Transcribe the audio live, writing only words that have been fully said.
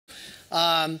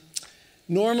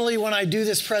Normally when I do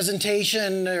this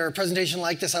presentation or a presentation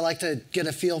like this, I like to get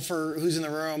a feel for who's in the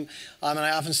room. And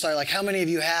I often start like, how many of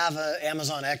you have an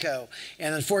Amazon Echo?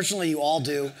 And unfortunately, you all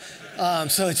do.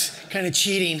 So it's kind of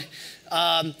cheating.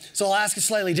 So I'll ask it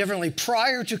slightly differently.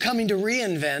 Prior to coming to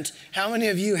reInvent, how many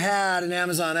of you had an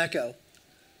Amazon Echo?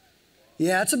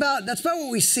 Yeah, that's about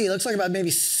what we see. It looks like about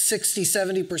maybe 60,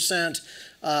 70%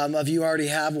 of you already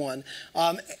have one.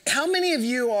 How many of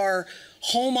you are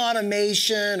home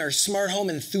automation or smart home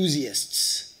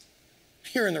enthusiasts?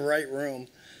 You're in the right room.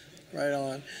 Right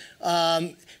on.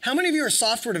 How many of you are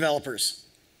software developers?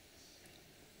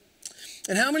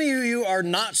 And how many of you are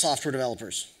not software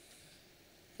developers?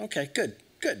 Okay, good,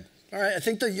 good. All right, I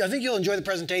think you'll enjoy the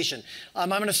presentation. I'm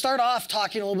going to start off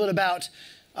talking a little bit about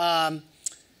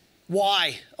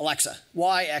why Alexa,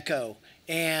 why Echo,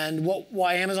 and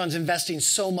why Amazon's investing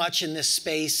so much in this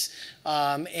space,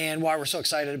 and why we're so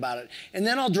excited about it. And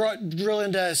then I'll drill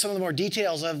into some of the more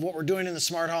details of what we're doing in the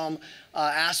smart home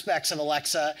aspects of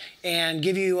Alexa, and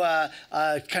give you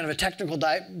kind of a technical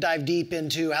dive deep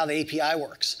into how the API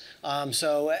works.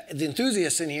 So the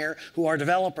enthusiasts in here who are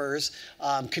developers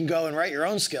can go and write your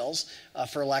own skills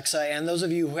for Alexa, and those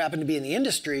of you who happen to be in the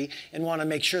industry and want to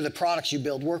make sure the products you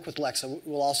build work with Alexa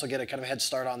will also get a kind of head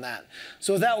start on that.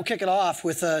 So with that, we'll kick it off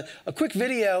with a quick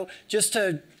video just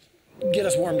to get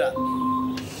us warmed up.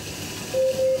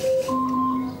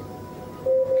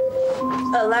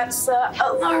 Alexa,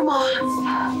 alarm off.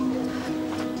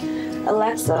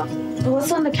 Alexa,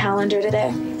 what's on the calendar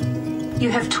today? You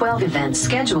have 12 events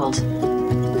scheduled.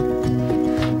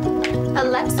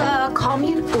 Alexa, call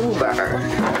me an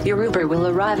Uber. Your Uber will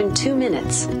arrive in 2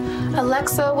 minutes.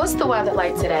 Alexa, what's the weather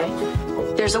like today?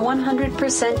 There's a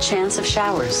 100% chance of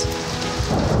showers.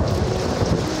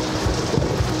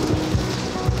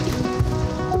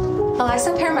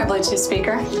 Alexa, pair my Bluetooth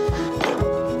speaker.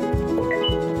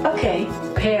 Okay,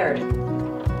 paired.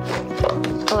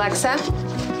 Alexa,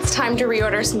 it's time to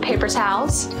reorder some paper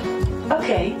towels.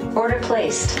 Okay, order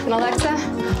placed. And Alexa,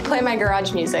 play my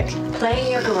garage music.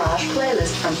 Playing your garage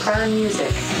playlist from Prime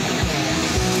Music.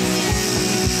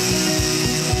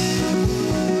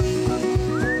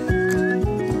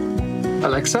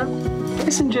 Alexa,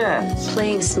 play some jazz.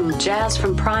 Playing smooth jazz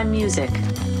from Prime Music.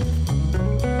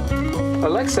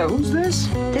 Alexa, who's this?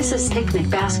 This is Picnic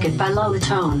Basket by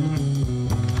Lolatone.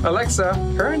 Alexa,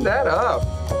 turn that up.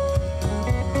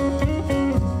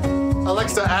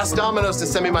 Alexa, ask Domino's to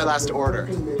send me my last order.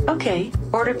 Okay,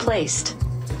 order placed.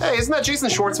 Hey, isn't that Jason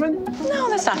Schwartzman? No,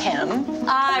 that's not him.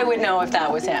 I would know if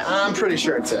that was him. I'm pretty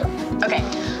sure it's him. Okay,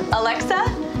 Alexa,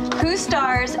 who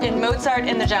stars in Mozart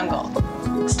in the Jungle?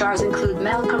 Stars include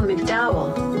Malcolm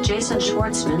McDowell, Jason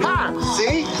Schwartzman. Ha!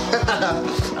 See?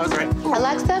 I was right.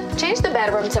 Alexa, change the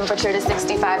bedroom temperature to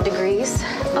 65 degrees.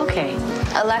 Okay.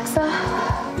 Alexa,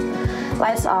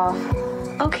 lights off.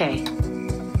 Okay.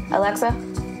 Alexa,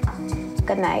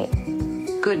 good night.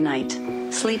 Good night.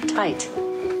 Sleep tight.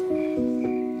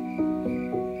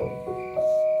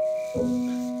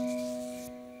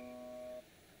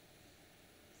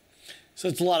 So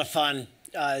it's a lot of fun.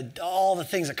 All the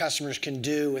things that customers can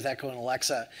do with Echo and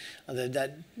Alexa.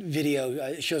 That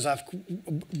video shows off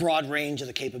a broad range of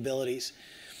the capabilities.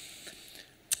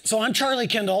 So I'm Charlie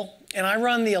Kindle, and I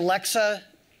run the Alexa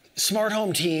smart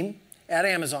home team at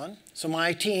Amazon. So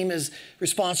my team is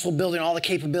responsible for building all the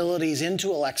capabilities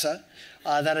into Alexa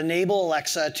that enable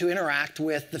Alexa to interact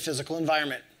with the physical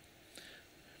environment.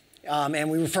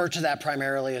 And we refer to that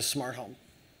primarily as smart home.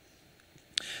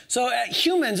 So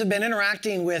humans have been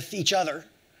interacting with each other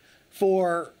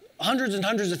for hundreds and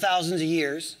hundreds of thousands of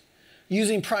years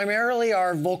using primarily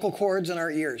our vocal cords and our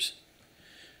ears.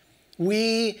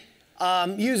 We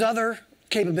use other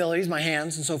capabilities, my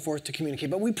hands and so forth, to communicate,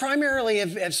 but we primarily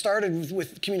have started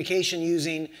with communication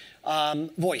using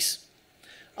voice.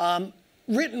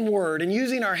 Written word and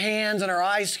using our hands and our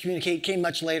eyes to communicate came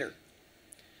much later.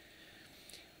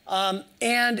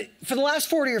 And for the last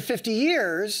 40 or 50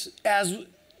 years, as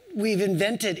we've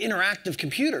invented interactive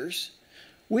computers,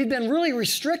 we've been really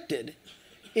restricted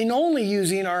in only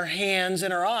using our hands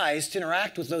and our eyes to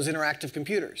interact with those interactive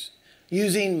computers,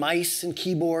 using mice and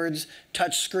keyboards,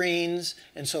 touch screens,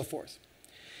 and so forth.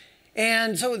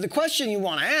 And so the question you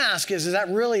want to ask is that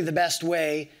really the best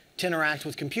way to interact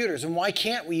with computers? And why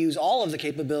can't we use all of the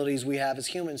capabilities we have as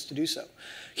humans to do so?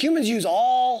 Humans use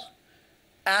all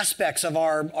aspects of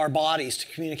our bodies to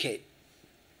communicate.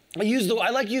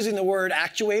 I like using the word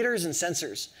actuators and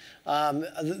sensors.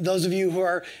 Those of you who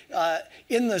are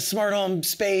in the smart home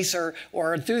space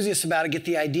or enthusiasts about it get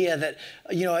the idea that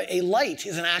a light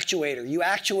is an actuator. You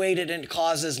actuate it and it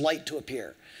causes light to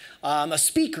appear. A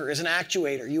speaker is an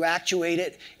actuator. You actuate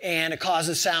it, and it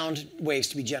causes sound waves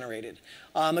to be generated.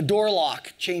 A door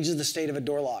lock changes the state of a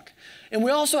door lock. And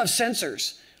we also have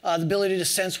sensors, the ability to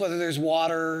sense whether there's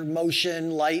water,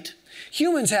 motion, light.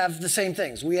 Humans have the same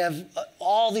things. We have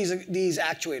all these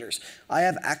actuators. I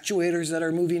have actuators that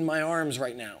are moving my arms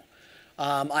right now.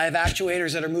 I have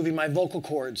actuators that are moving my vocal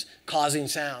cords, causing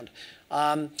sound.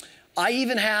 I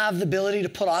even have the ability to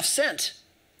put off scent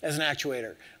as an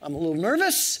actuator. I'm a little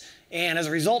nervous, and as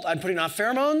a result, I'm putting off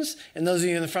pheromones, and those of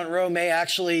you in the front row may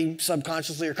actually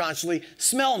subconsciously or consciously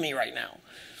smell me right now.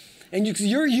 And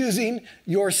you're using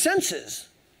your senses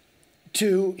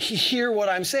to hear what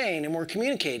I'm saying, and we're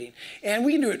communicating. And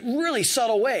we can do it in really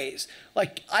subtle ways.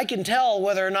 Like, I can tell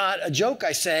whether or not a joke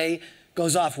I say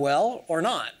goes off well or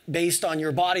not, based on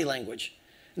your body language.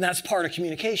 And that's part of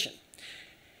communication.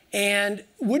 And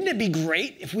wouldn't it be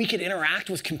great if we could interact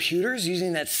with computers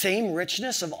using that same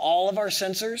richness of all of our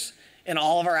sensors and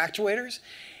all of our actuators?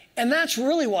 And that's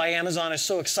really why Amazon is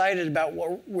so excited about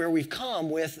where we've come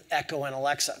with Echo and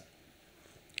Alexa.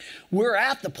 We're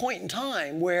at the point in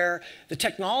time where the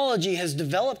technology has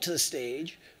developed to the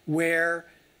stage where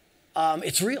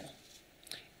it's real.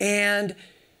 And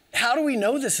how do we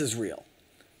know this is real?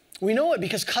 We know it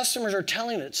because customers are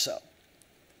telling it so.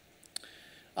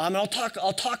 And I'll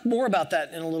talk more about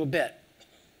that in a little bit.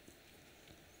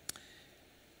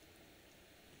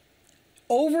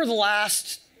 Over the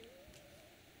last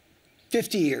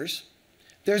 50 years,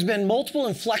 there's been multiple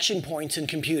inflection points in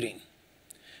computing,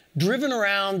 driven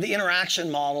around the interaction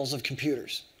models of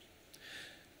computers.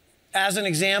 As an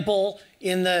example,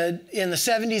 in the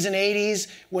 70s and 80s,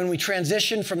 when we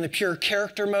transitioned from the pure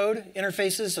character mode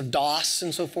interfaces of DOS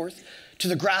and so forth, to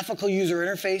the graphical user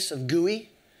interface of GUI,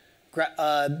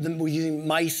 we're using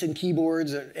mice and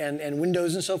keyboards and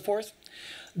Windows and so forth,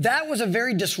 that was a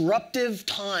very disruptive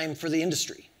time for the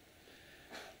industry.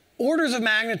 Orders of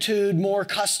magnitude more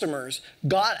customers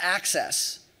got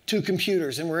access to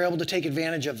computers and were able to take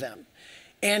advantage of them.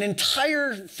 And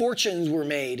entire fortunes were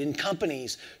made in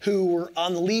companies who were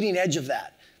on the leading edge of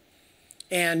that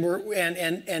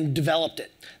and developed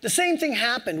it. The same thing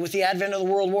happened with the advent of the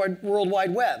World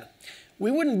Wide Web. We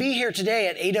wouldn't be here today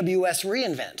at AWS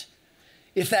reInvent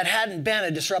if that hadn't been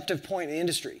a disruptive point in the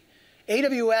industry.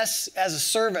 AWS as a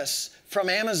service from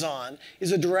Amazon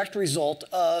is a direct result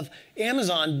of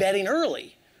Amazon betting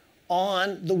early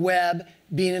on the web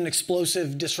being an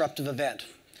explosive, disruptive event.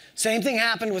 Same thing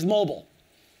happened with mobile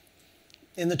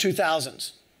in the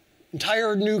 2000s.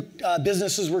 Entire new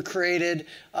businesses were created,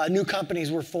 new companies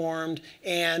were formed,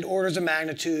 and orders of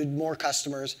magnitude more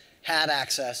customers had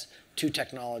access to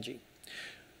technology.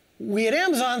 We at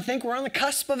Amazon think we're on the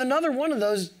cusp of another one of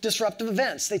those disruptive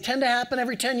events. They tend to happen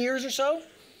every 10 years or so.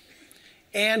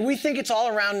 And we think it's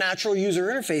all around natural user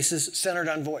interfaces centered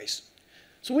on voice.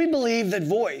 So we believe that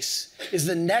voice is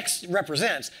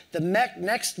represents the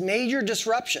next major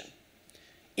disruption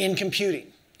in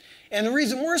computing. And the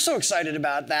reason we're so excited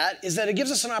about that is that it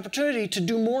gives us an opportunity to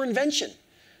do more invention,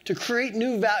 to create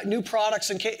new products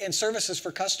and services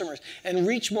for customers and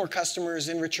reach more customers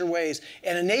in richer ways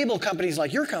and enable companies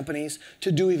like your companies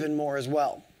to do even more as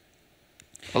well.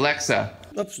 Alexa.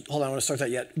 Oops, hold on, I want to start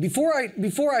that yet. Before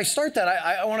I start that,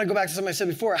 I want to go back to something I said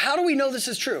before. How do we know this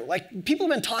is true? Like, people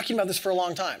have been talking about this for a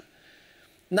long time.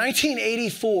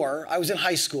 1984, I was in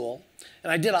high school,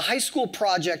 and I did a high school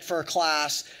project for a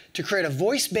class to create a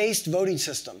voice-based voting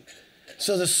system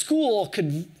so the school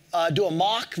could do a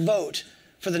mock vote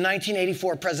for the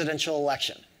 1984 presidential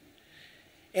election.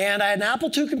 And I had an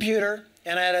Apple II computer,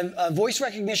 and I had a voice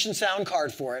recognition sound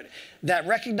card for it that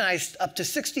recognized up to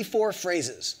 64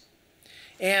 phrases.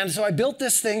 And so I built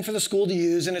this thing for the school to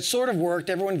use, and it sort of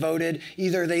worked. Everyone voted.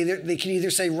 They could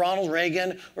either say Ronald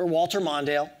Reagan or Walter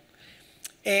Mondale.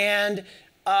 And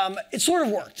it sort of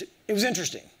worked. It was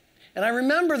interesting. And I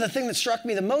remember the thing that struck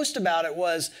me the most about it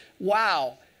was,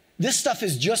 wow, this stuff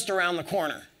is just around the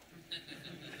corner.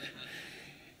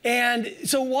 And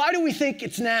so why do we think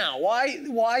it's now? Why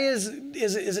is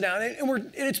it now?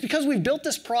 And it's because we've built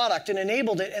this product and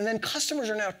enabled it, and then customers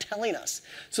are now telling us.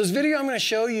 So this video I'm going to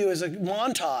show you is a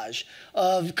montage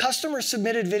of customers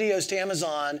submitted videos to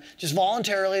Amazon just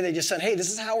voluntarily. They just said, hey,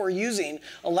 this is how we're using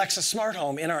Alexa Smart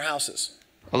Home in our houses.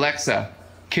 Alexa,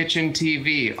 kitchen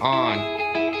TV on.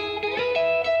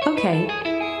 Okay.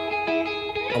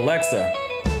 Alexa,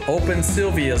 open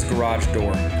Sylvia's garage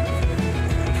door.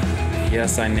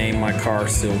 Yes, I named my car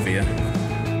Sylvia.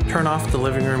 Turn off the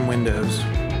living room windows.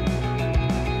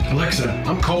 Alexa,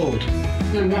 I'm cold.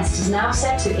 Your Nest is now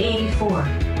set to 84.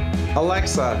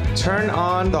 Alexa, turn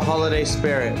on the holiday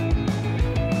spirit.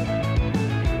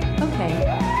 Okay.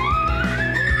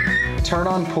 turn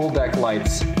on pool deck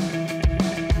lights. Turn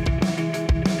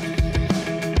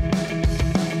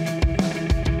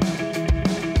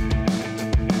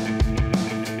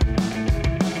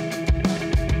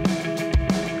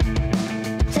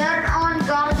on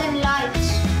garden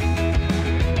lights.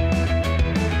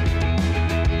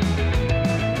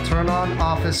 Turn on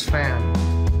office fan.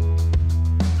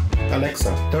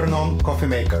 Alexa, turn on coffee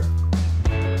maker.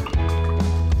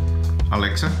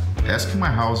 Alexa, ask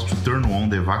my house to turn on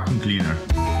the vacuum cleaner.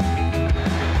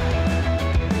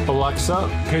 Alexa,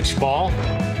 pitch ball.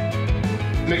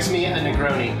 Mix me a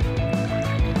Negroni.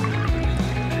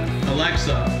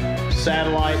 Alexa,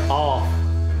 satellite off.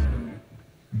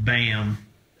 Bam.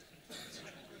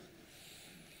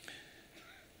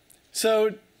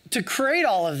 So to create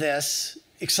all of this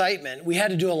excitement, we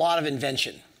had to do a lot of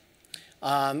invention.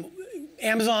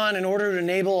 Amazon, in order to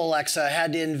enable Alexa,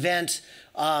 had to invent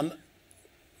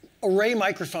array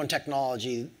microphone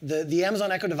technology. The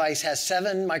Amazon Echo device has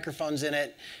 7 microphones in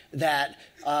it that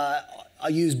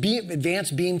use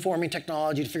advanced beamforming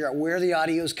technology to figure out where the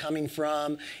audio is coming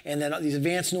from, and then these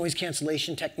advanced noise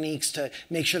cancellation techniques to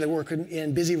make sure they work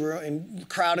in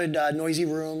crowded, noisy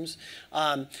rooms.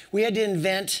 We had to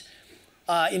invent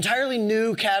entirely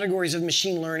new categories of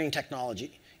machine learning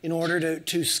technology in order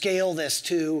to scale this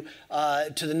to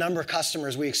the number of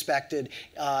customers we expected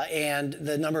and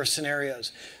the number of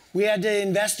scenarios. We had to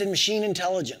invest in machine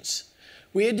intelligence.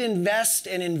 We had to invest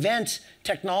and invent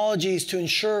technologies to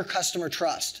ensure customer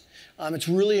trust. It's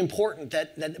really important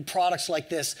that products like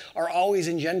this are always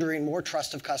engendering more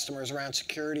trust of customers around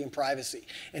security and privacy.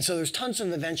 And so there's tons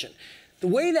of invention. The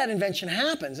way that invention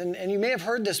happens, and you may have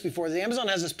heard this before, Amazon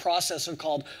has this process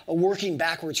called a working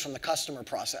backwards from the customer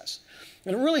process.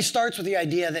 And it really starts with the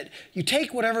idea that you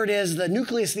take whatever it is, the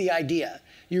nucleus of the idea,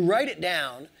 you write it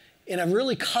down in a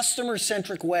really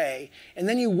customer-centric way, and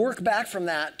then you work back from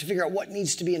that to figure out what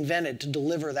needs to be invented to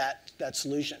deliver that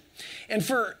solution. And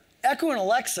for Echo and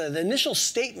Alexa, the initial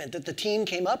statement that the team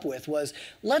came up with was,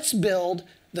 let's build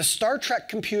the Star Trek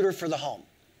computer for the home.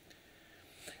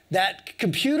 That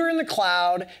computer in the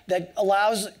cloud that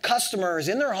allows customers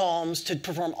in their homes to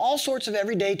perform all sorts of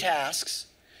everyday tasks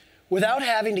without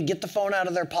having to get the phone out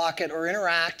of their pocket or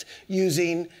interact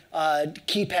using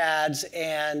keypads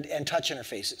and touch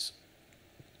interfaces.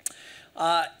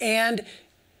 And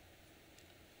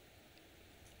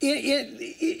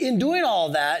in doing all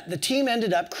of that, the team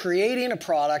ended up creating a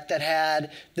product that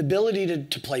had the ability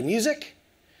to play music,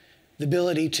 the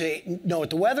ability to know what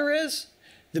the weather is,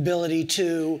 the ability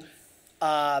to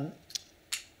know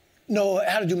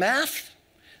how to do math,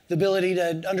 the ability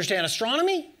to understand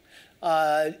astronomy,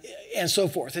 and so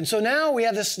forth. And so now we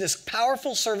have this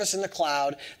powerful service in the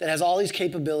cloud that has all these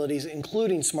capabilities,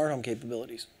 including smart home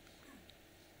capabilities.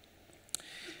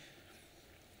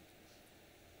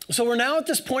 So we're now at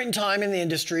this point in time in the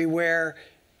industry where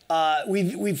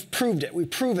we've proved it. We've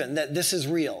proven that this is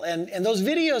real. And those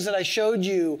videos that I showed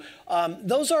you,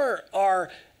 those are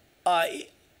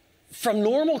from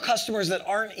normal customers that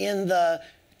aren't in the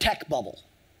tech bubble.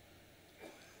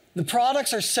 The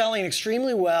products are selling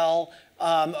extremely well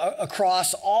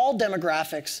across all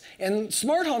demographics, and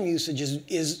smart home usage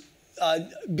is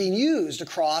being used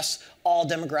across all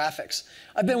demographics.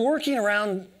 I've been working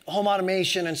around home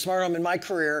automation and smart home in my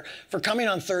career for coming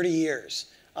on 30 years.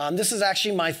 This is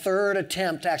actually my 3rd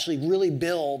attempt to actually really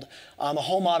build a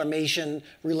home automation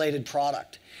related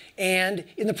product. And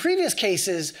in the previous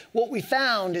cases, what we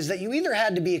found is that you either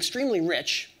had to be extremely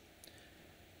rich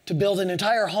to build an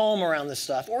entire home around this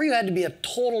stuff, or you had to be a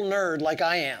total nerd like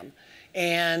I am,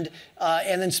 and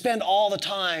then spend all the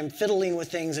time fiddling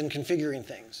with things and configuring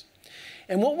things.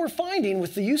 And what we're finding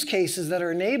with the use cases that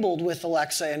are enabled with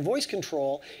Alexa and voice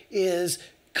control is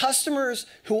customers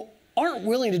who aren't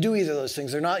willing to do either of those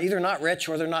things, they're either not rich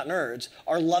or they're not nerds,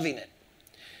 are loving it.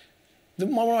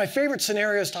 One of my favorite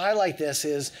scenarios to highlight this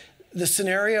is the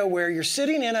scenario where you're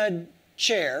sitting in a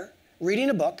chair reading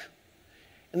a book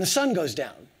and the sun goes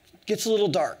down. It gets a little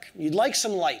dark. You'd like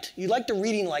some light. You'd like the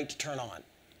reading light to turn on.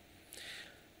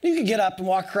 You could get up and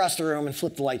walk across the room and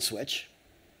flip the light switch.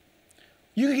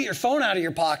 You could get your phone out of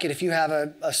your pocket if you have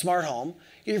a smart home.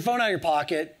 Get your phone out of your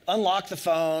pocket, unlock the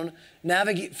phone,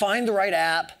 find the right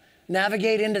app,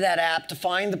 navigate into that app to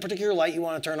find the particular light you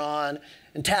want to turn on,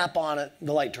 and tap on it,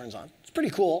 the light turns on. It's pretty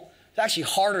cool. It's actually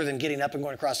harder than getting up and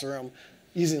going across the room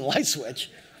using the light switch.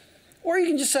 Or you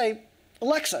can just say,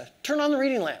 Alexa, turn on the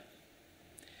reading lamp.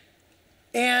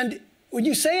 And when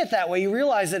you say it that way, you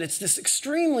realize that it's this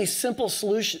extremely simple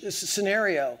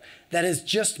scenario that is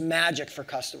just magic for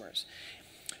customers.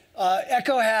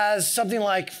 Echo has something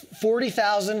like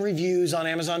 40,000 reviews on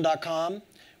Amazon.com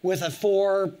with a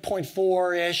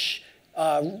 4.4-ish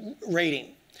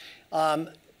rating.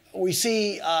 We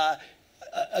see,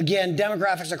 again,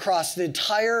 demographics across the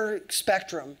entire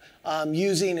spectrum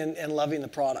using and loving the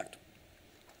product.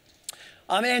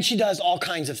 And she does all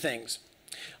kinds of things.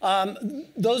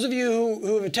 Those of you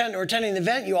who are attending the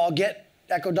event, you all get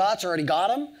Echo Dots, already got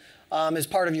them as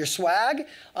part of your swag.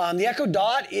 The Echo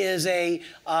Dot is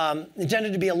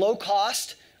intended to be a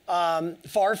low-cost,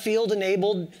 far-field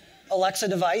enabled Alexa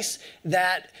device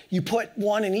that you put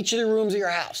one in each of the rooms of your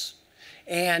house.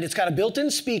 And it's got a built-in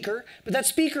speaker, but that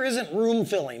speaker isn't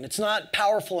room-filling. It's not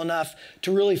powerful enough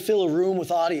to really fill a room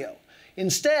with audio.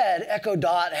 Instead, Echo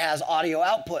Dot has audio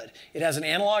output. It has an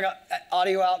analog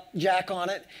audio out jack on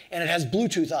it, and it has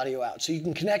Bluetooth audio out, so you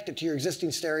can connect it to your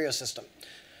existing stereo system.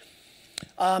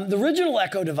 The original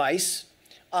Echo device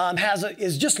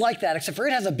is just like that, except for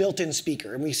it has a built-in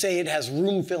speaker, and we say it has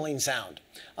room-filling sound.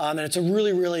 And it's a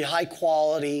really, really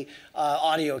high-quality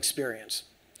audio experience.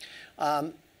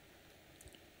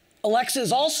 Alexa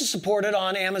is also supported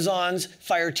on Amazon's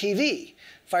Fire TV.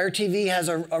 Fire TV has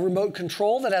a remote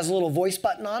control that has a little voice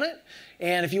button on it.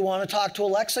 And if you want to talk to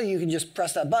Alexa, you can just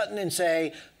press that button and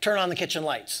say, turn on the kitchen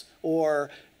lights, or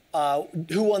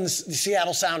who won the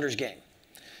Seattle Sounders game.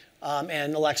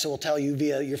 And Alexa will tell you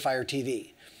via your Fire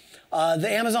TV. The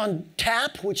Amazon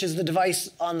Tap, which is the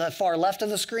device on the far left of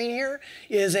the screen here,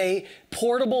 is a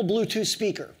portable Bluetooth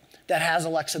speaker that has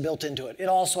Alexa built into it. It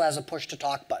also has a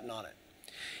push-to-talk button on it.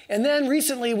 And then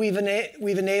recently, we've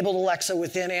enabled Alexa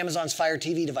within Amazon's Fire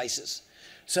TV devices.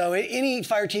 So any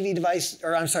Fire TV device,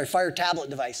 or I'm sorry, Fire tablet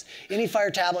device, any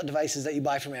Fire tablet devices that you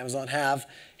buy from Amazon have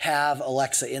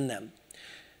Alexa in them.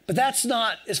 But that's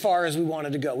not as far as we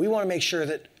wanted to go. We want to make sure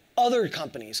that other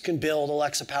companies can build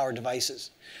Alexa-powered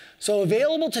devices. So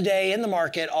available today in the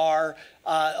market are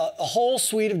a whole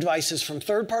suite of devices from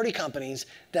third-party companies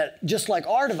that, just like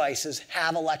our devices,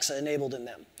 have Alexa enabled in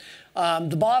them.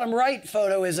 The bottom right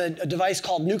photo is a device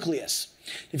called Nucleus.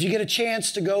 If you get a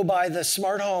chance to go by the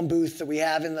smart home booth that we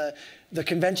have in the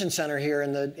convention center here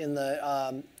in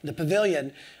the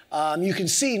pavilion, you can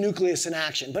see Nucleus in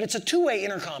action. But it's a two-way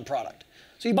intercom product.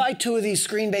 So you buy two of these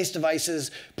screen-based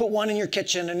devices, put one in your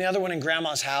kitchen and the other one in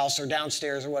grandma's house or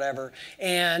downstairs or whatever,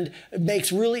 and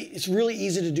it's really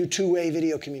easy to do two-way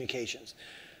video communications.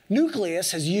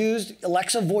 Nucleus has used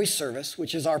Alexa Voice Service,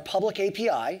 which is our public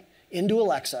API, into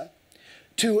Alexa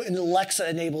to Alexa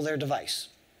enable their device.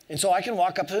 And so I can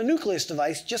walk up to a Nucleus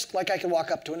device just like I can walk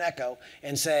up to an Echo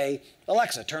and say,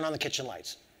 Alexa, turn on the kitchen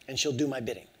lights, and she'll do my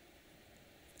bidding.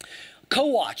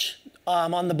 Co-Watch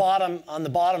on the bottom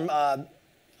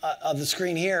of the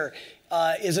screen here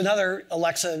is another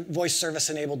Alexa voice service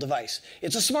enabled device.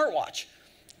 It's a smartwatch.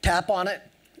 Tap on it,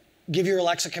 give your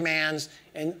Alexa commands,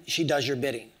 and she does your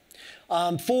bidding.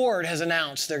 Ford has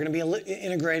announced they're going to be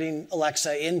integrating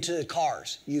Alexa into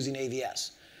cars using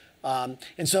AWS.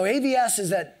 And so AWS is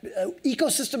that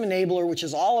ecosystem enabler, which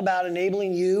is all about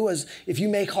enabling you, as if you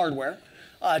make hardware,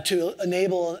 to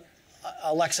enable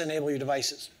Alexa enable your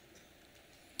devices.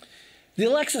 The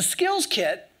Alexa Skills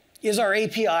Kit is our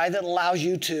API that allows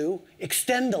you to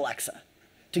extend Alexa,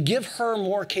 to give her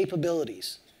more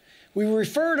capabilities. We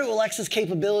refer to Alexa's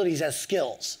capabilities as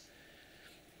skills.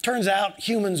 Turns out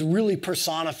humans really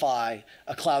personify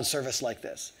a cloud service like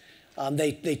this.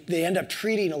 They end up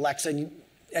treating Alexa,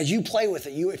 as you play with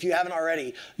it, if you haven't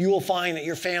already, you will find that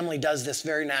your family does this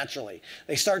very naturally.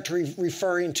 They start to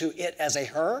referring to it as a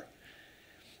her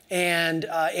and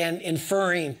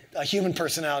inferring a human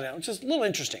personality, which is a little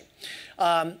interesting.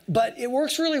 But it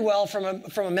works really well from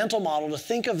a mental model to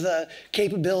think of the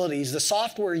capabilities, the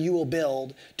software you will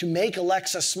build to make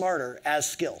Alexa smarter as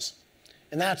skills.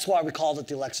 And that's why we called it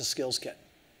the Alexa Skills Kit.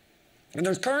 And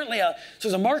there's currently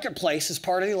there's a marketplace as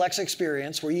part of the Alexa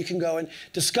experience where you can go and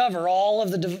discover all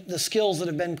of the skills that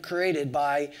have been created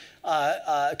by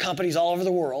companies all over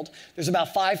the world. There's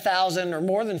about 5,000 or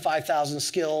more than 5,000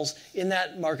 skills in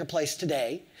that marketplace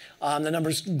today. The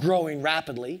number's growing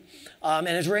rapidly. And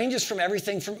it ranges from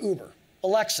everything from Uber.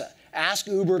 Alexa, ask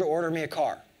Uber to order me a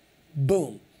car.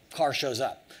 Boom, car shows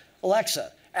up.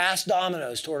 Alexa, ask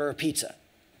Domino's to order a pizza.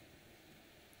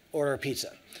 Order a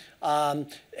pizza.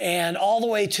 And all the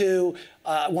way to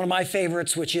one of my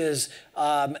favorites, which is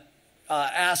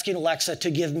asking Alexa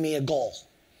to give me a goal.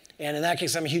 And in that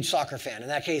case, I'm a huge soccer fan. In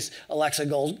that case, Alexa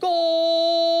goes, goal!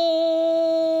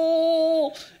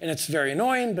 And it's very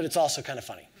annoying, but it's also kind of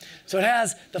funny. So it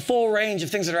has the full range of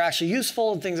things that are actually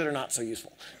useful and things that are not so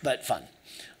useful, but fun.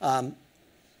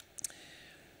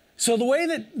 So the way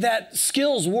that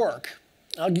skills work,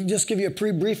 I'll just give you a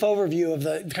brief overview of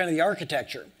the kind of the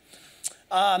architecture.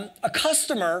 A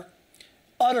customer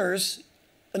utters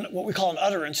what we call an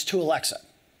utterance to Alexa.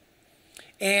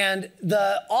 And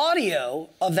the audio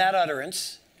of that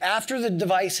utterance, after the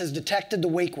device has detected the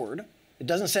wake word, it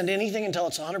doesn't send anything until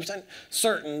it's 100%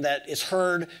 certain that it's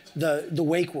heard the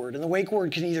wake word. And the wake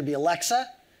word can either be Alexa,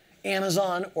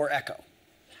 Amazon, or Echo.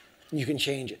 You can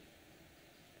change it.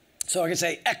 So I can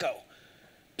say, Echo,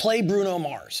 play Bruno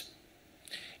Mars.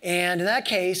 And in that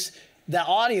case, the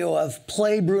audio of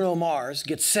play Bruno Mars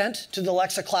gets sent to the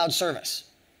Alexa cloud service.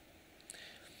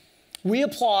 We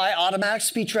apply automatic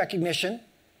speech recognition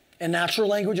and natural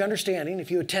language understanding.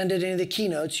 If you attended any of the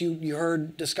keynotes, you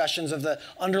heard discussions of the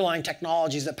underlying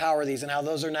technologies that power these and how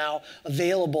those are now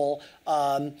available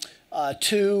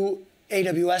to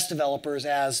AWS developers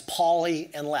as Polly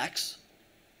and Lex.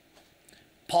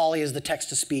 Polly is the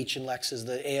text-to-speech and Lex is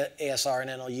the ASR and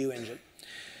NLU engine.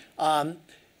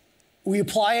 We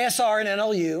apply ASR and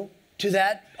NLU to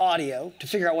that audio to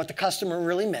figure out what the customer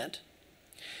really meant.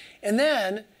 And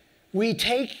then we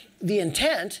take the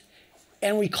intent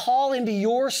and we call into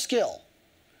your skill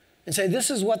and say,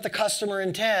 this is what the customer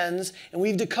intends, and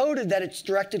we've decoded that it's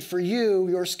directed for you,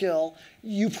 your skill.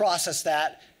 You process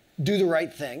that, do the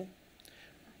right thing.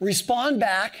 Respond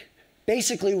back,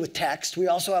 basically with text. We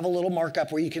also have a little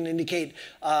markup where you can indicate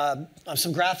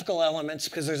some graphical elements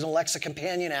because there's an Alexa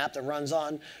companion app that runs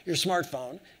on your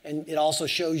smartphone, and it also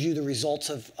shows you the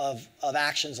results of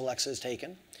actions Alexa has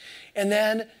taken. And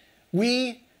then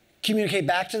we communicate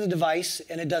back to the device,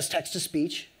 and it does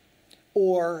text-to-speech,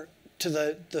 or to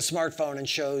the smartphone and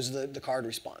shows the card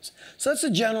response. So that's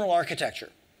the general architecture.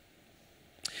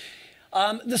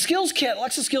 The Skills Kit,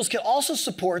 Alexa Skills Kit also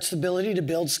supports the ability to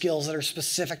build skills that are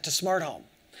specific to smart home.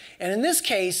 And in this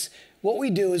case, what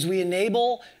we do is we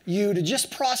enable you to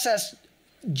just process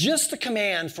just the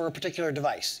command for a particular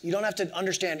device. You don't have to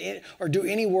understand it or do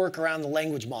any work around the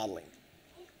language modeling.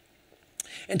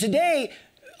 And today,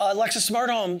 Alexa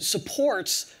Smart Home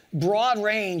supports broad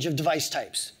range of device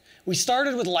types. We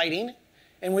started with lighting,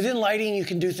 and within lighting, you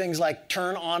can do things like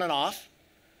turn on and off.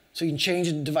 So you can change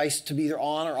the device to be either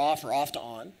on or off to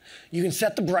on. You can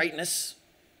set the brightness.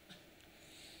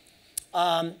 We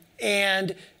also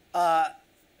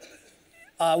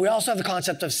have the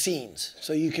concept of scenes.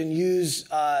 So you can use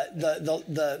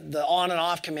the on and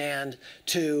off command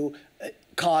to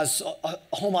cause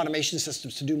home automation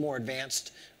systems to do more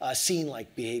advanced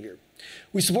scene-like behavior.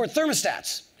 We support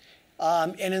thermostats.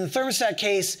 And in the thermostat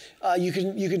case, you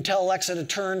can tell Alexa to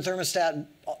turn thermostat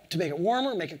to make it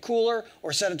warmer, make it cooler,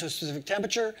 or set it to a specific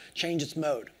temperature, change its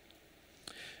mode.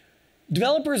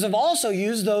 Developers have also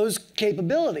used those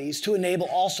capabilities to enable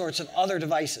all sorts of other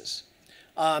devices,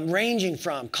 ranging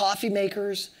from coffee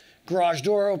makers, garage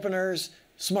door openers,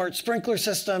 smart sprinkler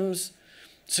systems,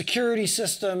 security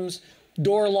systems,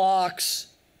 door locks,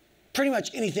 pretty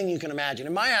much anything you can imagine.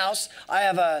 In my house, I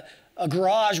have a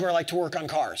garage where I like to work on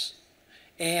cars.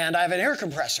 And I have an air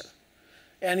compressor.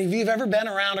 And if you've ever been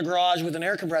around a garage with an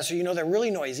air compressor, you know they're really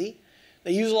noisy.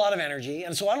 They use a lot of energy.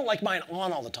 And so I don't like mine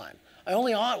on all the time. I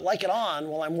only like it on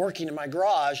while I'm working in my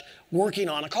garage, working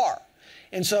on a car.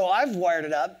 And so I've wired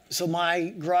it up so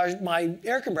my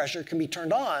air compressor can be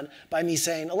turned on by me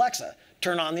saying, Alexa,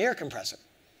 turn on the air compressor.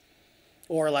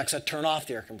 Or Alexa, turn off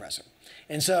the air compressor.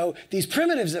 And so these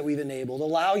primitives that we've enabled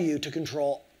allow you to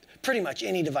control pretty much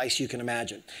any device you can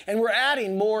imagine. And we're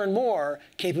adding more and more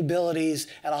capabilities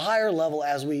at a higher level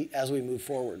as we move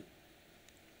forward.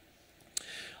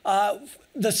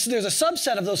 There's a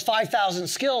subset of those 5,000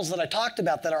 skills that I talked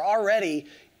about that are already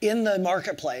in the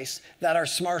marketplace that are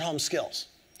smart home skills.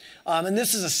 And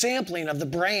this is a sampling of the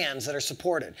brands that are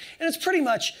supported. And it's pretty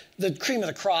much the cream of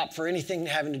the crop for anything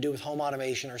having to do with home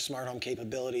automation or smart home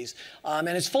capabilities. And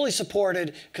it's fully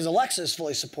supported, because Alexa is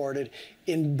fully supported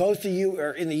in both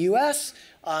in the US,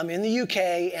 in the UK,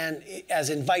 and as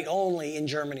invite-only in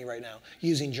Germany right now,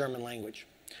 using German language.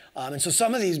 And so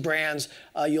some of these brands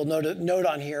you'll note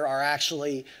on here are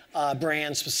actually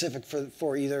brands specific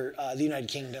for either the United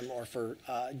Kingdom or for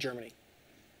Germany.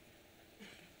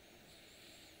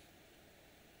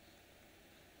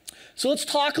 So let's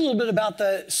talk a little bit about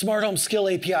the Smart Home Skill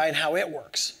API and how it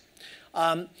works.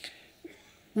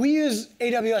 We use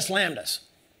AWS Lambdas.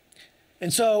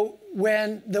 And so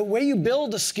the way you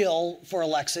build a skill for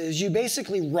Alexa is you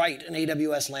basically write an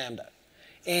AWS Lambda.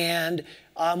 And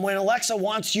when Alexa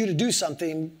wants you to do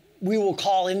something, we will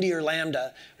call into your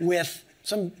Lambda with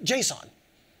some JSON.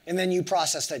 And then you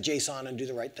process that JSON and do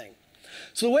the right thing.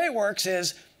 So the way it works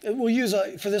is, we'll use,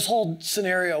 for this whole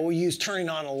scenario, we'll use turning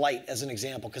on a light as an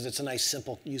example because it's a nice,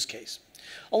 simple use case.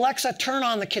 Alexa, turn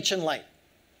on the kitchen light.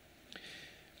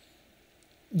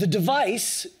 The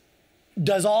device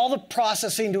does all the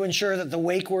processing to ensure that the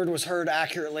wake word was heard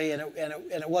accurately and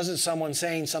it wasn't someone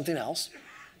saying something else.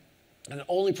 And it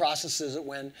only processes it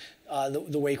when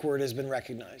the wake word has been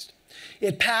recognized.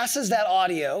 It passes that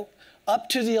audio up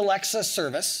to the Alexa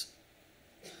service,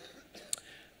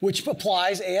 which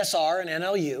applies ASR and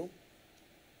NLU,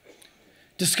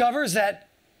 discovers that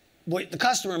what the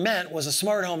customer meant was a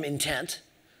smart home intent,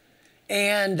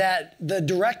 and that the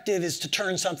directive is to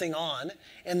turn something on,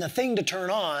 and the thing to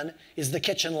turn on is the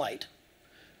kitchen light.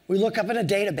 We look up in a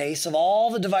database of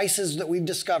all the devices that we've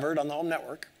discovered on the home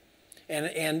network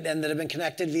and that have been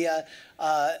connected via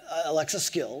Alexa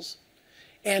skills,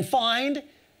 and find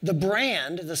the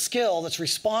brand, the skill that's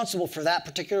responsible for that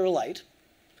particular light.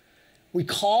 We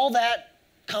call that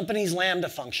company's Lambda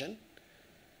function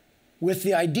with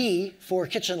the ID for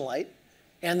kitchen light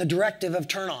and the directive of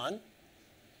turn on.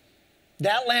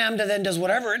 That Lambda then does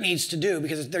whatever it needs to do,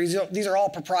 because these are all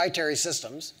proprietary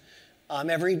systems.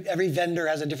 Every vendor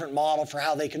has a different model for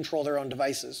how they control their own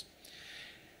devices.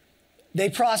 They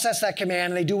process that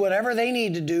command, and they do whatever they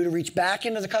need to do to reach back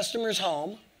into the customer's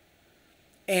home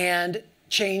and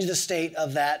change the state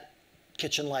of that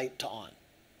kitchen light to on.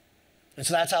 And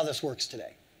so that's how this works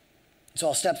today. So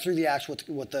I'll step through the actual,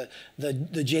 what the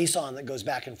JSON that goes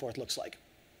back and forth looks like.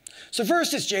 So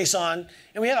first it's JSON,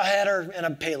 and we have a header and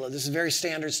a payload. This is very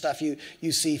standard stuff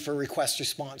you see for request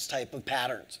response type of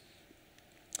patterns.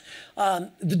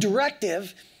 The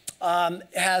directive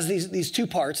has these two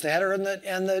parts, the header and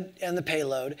the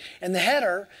payload. And the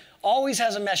header always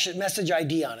has a message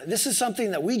ID on it. This is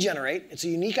something that we generate. It's a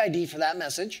unique ID for that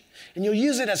message. And you'll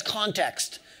use it as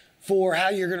context for how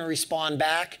you're going to respond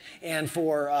back and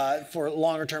for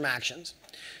longer term actions.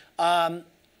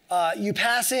 You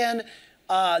pass in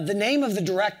the name of the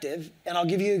directive, and I'll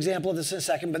give you an example of this in a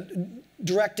second, but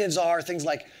directives are things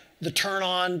like the turn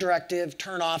on directive,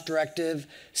 turn off directive,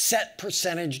 set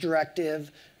percentage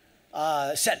directive,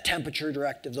 set temperature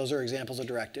directive. Those are examples of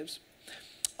directives.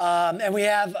 And we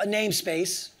have a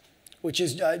namespace, which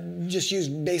is just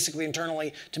used basically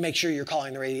internally to make sure you're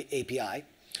calling the API.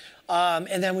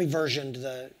 And then we versioned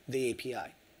the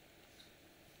API.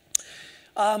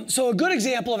 So a good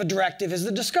example of a directive is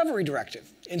the discovery directive.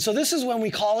 And so this is when we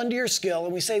call into your skill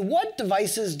and we say, what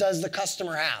devices does the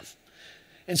customer have?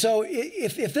 And so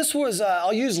if this was,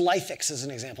 I'll use Lifix as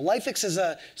an example. Lifix is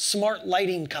a smart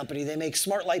lighting company. They make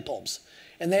smart light bulbs.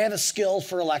 And they have a skill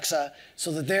for Alexa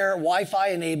so that their Wi-Fi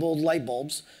enabled light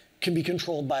bulbs can be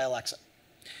controlled by Alexa.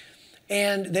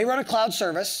 And they run a cloud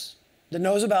service that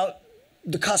knows about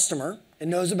the customer and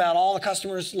knows about all the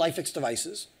customer's Lifix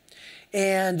devices.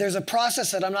 And there's a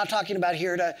process that I'm not talking about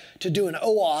here to do an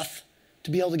OAuth,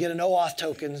 to be able to get an OAuth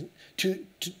token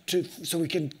so we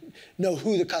can know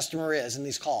who the customer is in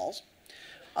these calls.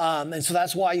 And so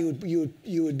that's why you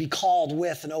would be called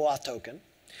with an OAuth token.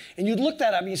 And you'd look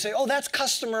that up and you say, oh, that's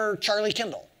customer Charlie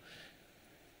Kindle.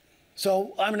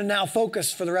 So I'm going to now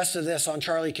focus for the rest of this on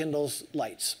Charlie Kindle's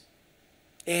lights.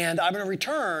 And I'm going to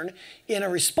return, in a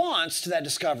response to that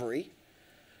discovery,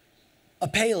 a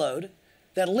payload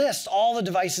that lists all the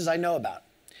devices I know about.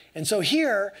 And so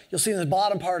here, you'll see in the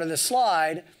bottom part of this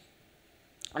slide,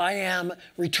 I am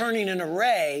returning an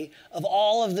array of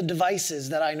all of the devices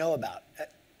that I know about.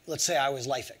 Let's say I was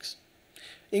Lifix,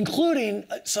 including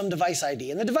some device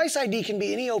ID. And the device ID can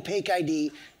be any opaque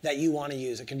ID that you want to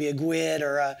use. It can be a GUID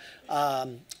or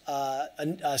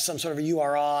some sort of a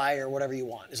URI or whatever you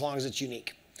want, as long as it's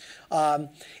unique. And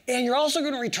you're also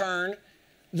going to return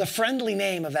the friendly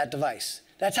name of that device.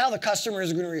 That's how the customer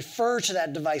is going to refer to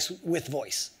that device with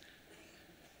voice.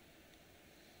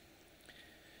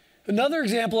 Another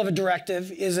example of a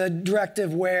directive is a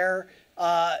directive where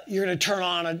you're going to turn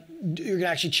on, you're going to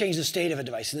actually change the state of a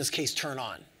device, in this case, turn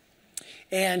on.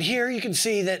 And here you can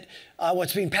see that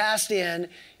what's being passed in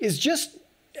is just,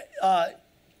 let's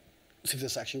see if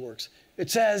this actually works.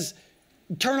 It says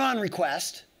turn on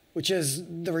request, which is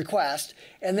the request,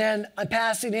 and then I'm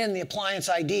passing in the appliance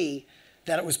ID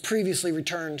that it was previously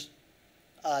returned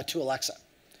to Alexa.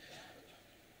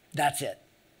 That's it.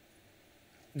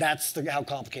 That's how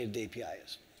complicated the API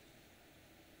is.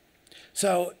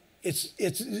 So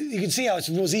you can see how it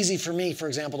was easy for me, for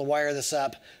example, to wire this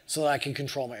up so that I can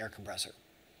control my air compressor.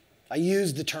 I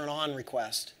used the turn on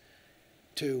request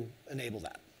to enable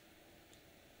that.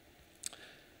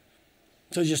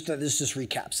 So this just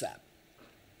recaps that.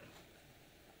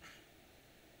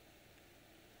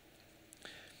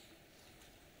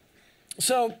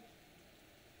 So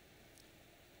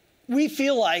we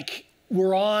feel like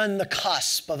we're on the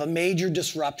cusp of a major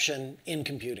disruption in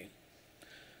computing.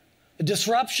 A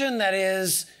disruption that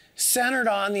is centered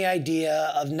on the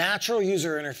idea of natural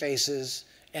user interfaces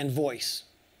and voice.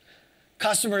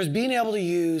 Customers being able to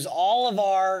use all of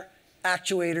our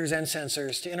actuators, and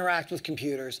sensors to interact with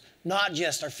computers, not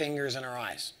just our fingers and our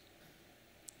eyes.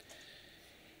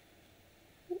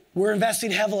 We're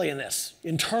investing heavily in this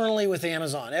internally with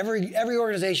Amazon. Every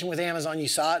organization with Amazon, you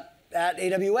saw it at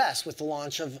AWS with the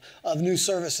launch of new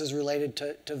services related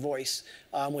to voice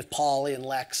with Polly and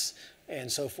Lex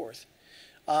and so forth.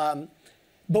 But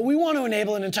we want to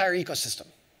enable an entire ecosystem.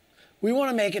 We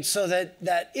want to make it so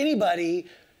that anybody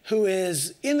who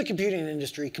is in the computing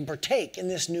industry can partake in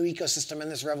this new ecosystem and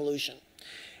this revolution.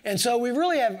 And so we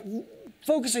really have,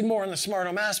 focusing more on the smart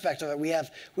home aspect of it, we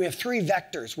have 3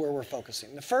 vectors where we're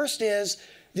focusing. The first is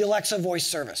the Alexa voice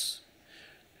service.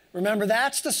 Remember,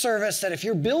 that's the service that if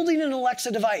you're building an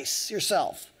Alexa device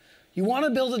yourself, you want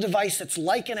to build a device that's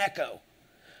like an Echo.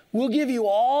 We'll give you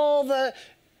all the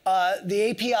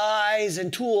APIs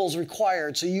and tools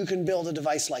required so you can build a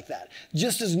device like that,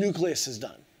 just as Nucleus has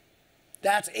done.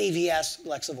 That's AVS,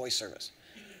 Alexa Voice Service.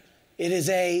 It is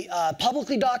a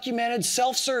publicly documented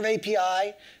self-serve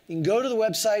API. You can go to the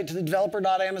website, to the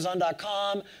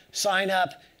developer.amazon.com, sign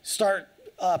up, start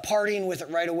partying with it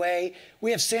right away.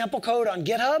 We have sample code on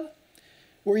GitHub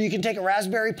where you can take a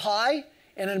Raspberry Pi,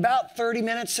 and in about 30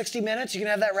 minutes, 60 minutes, you can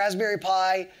have that Raspberry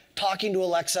Pi talking to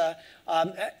Alexa.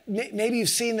 Maybe you've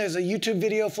seen there's a YouTube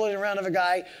video floating around of a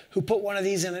guy who put one of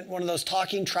these in one of those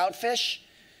talking trout fish.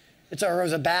 It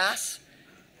was a bass,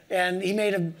 and he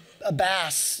made a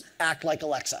bass act like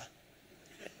Alexa.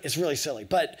 It's really silly,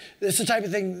 but it's the type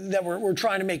of thing that we're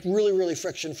trying to make really, really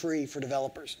friction-free for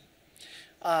developers.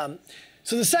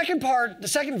 So the second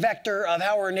vector of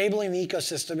how we're enabling the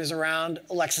ecosystem is around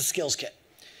Alexa Skills Kit.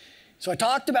 So I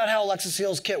talked about how Alexa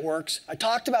Skills Kit works. I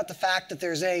talked about the fact that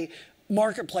there's a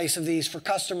marketplace of these for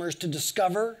customers to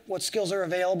discover what skills are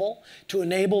available, to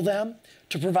enable them,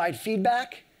 to provide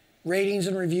feedback, ratings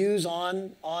and reviews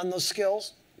on those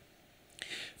skills.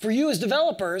 For you as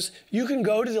developers, you can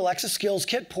go to the Alexa Skills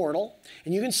Kit portal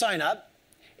and you can sign up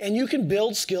and you can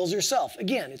build skills yourself.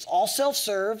 Again, it's all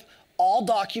self-serve, all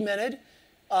documented,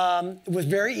 with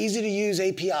very easy to use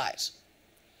APIs.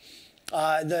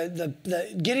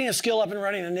 Getting a skill up and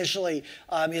running initially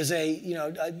is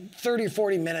a 30 or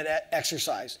 40 minute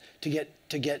exercise to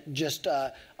get just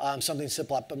something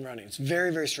simple up and running. It's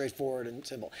very, very straightforward and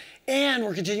simple. And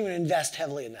we're continuing to invest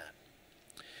heavily in that.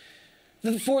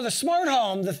 For the smart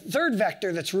home, the third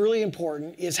vector that's really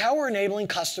important is how we're enabling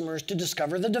customers to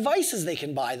discover the devices they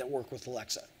can buy that work with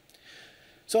Alexa.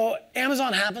 So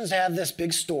Amazon happens to have this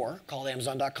big store called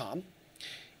Amazon.com,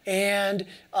 and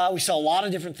we sell a lot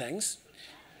of different things.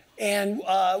 And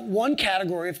one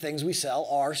category of things we sell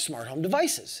are smart home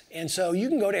devices. And so you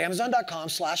can go to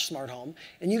Amazon.com/smarthome,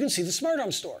 and you can see the smart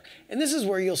home store. And this is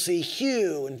where you'll see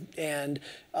Hue and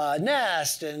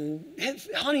Nest and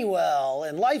Honeywell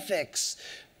and Lifix,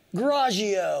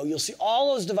 Garagio. You'll see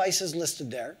all those devices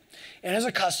listed there. And as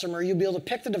a customer, you'll be able to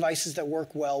pick the devices that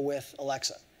work well with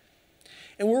Alexa.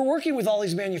 And we're working with all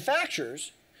these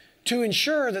manufacturers to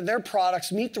ensure that their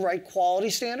products meet the right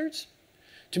quality standards,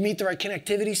 to meet the right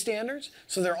connectivity standards,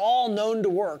 so they're all known to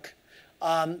work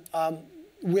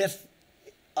with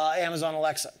Amazon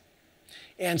Alexa.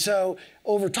 And so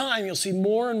over time, you'll see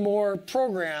more and more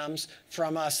programs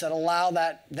from us that allow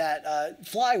that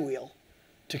flywheel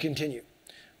to continue.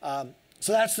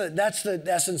 So that's the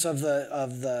essence of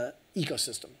the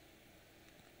ecosystem.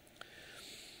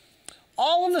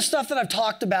 All of the stuff that I've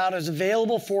talked about is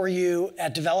available for you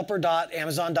at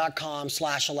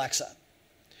developer.amazon.com/Alexa.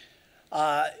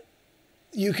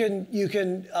 You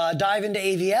can dive into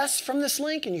AVS from this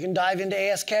link, and you can dive into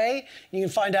ASK, and you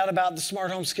can find out about the Smart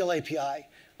Home Skill API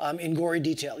in gory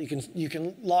detail. You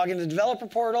can log into the developer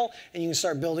portal, and you can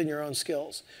start building your own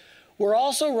skills. We're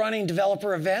also running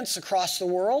developer events across the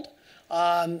world.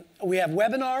 We have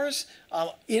webinars,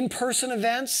 in-person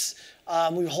events.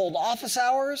 We hold office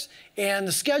hours, and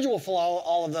the schedule for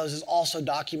all of those is also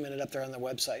documented up there on the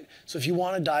website. So if you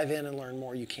want to dive in and learn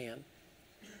more, you can.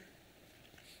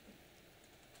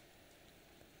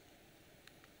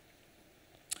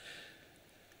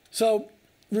 So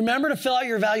remember to fill out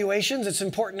your evaluations. It's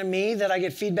important to me that I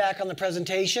get feedback on the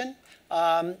presentation.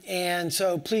 And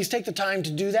so please take the time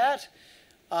to do that.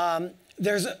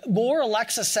 There's more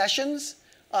Alexa sessions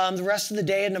the rest of the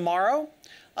day and tomorrow.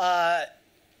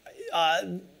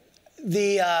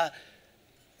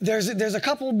 There's a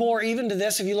couple more even to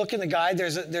this. If you look in the guide,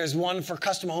 there's one for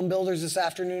custom home builders this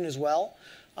afternoon as well.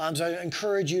 So I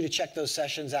encourage you to check those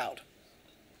sessions out.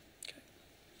 Okay.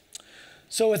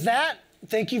 So with that,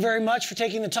 thank you very much for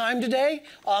taking the time today.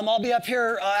 I'll be up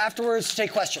here afterwards to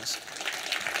take questions.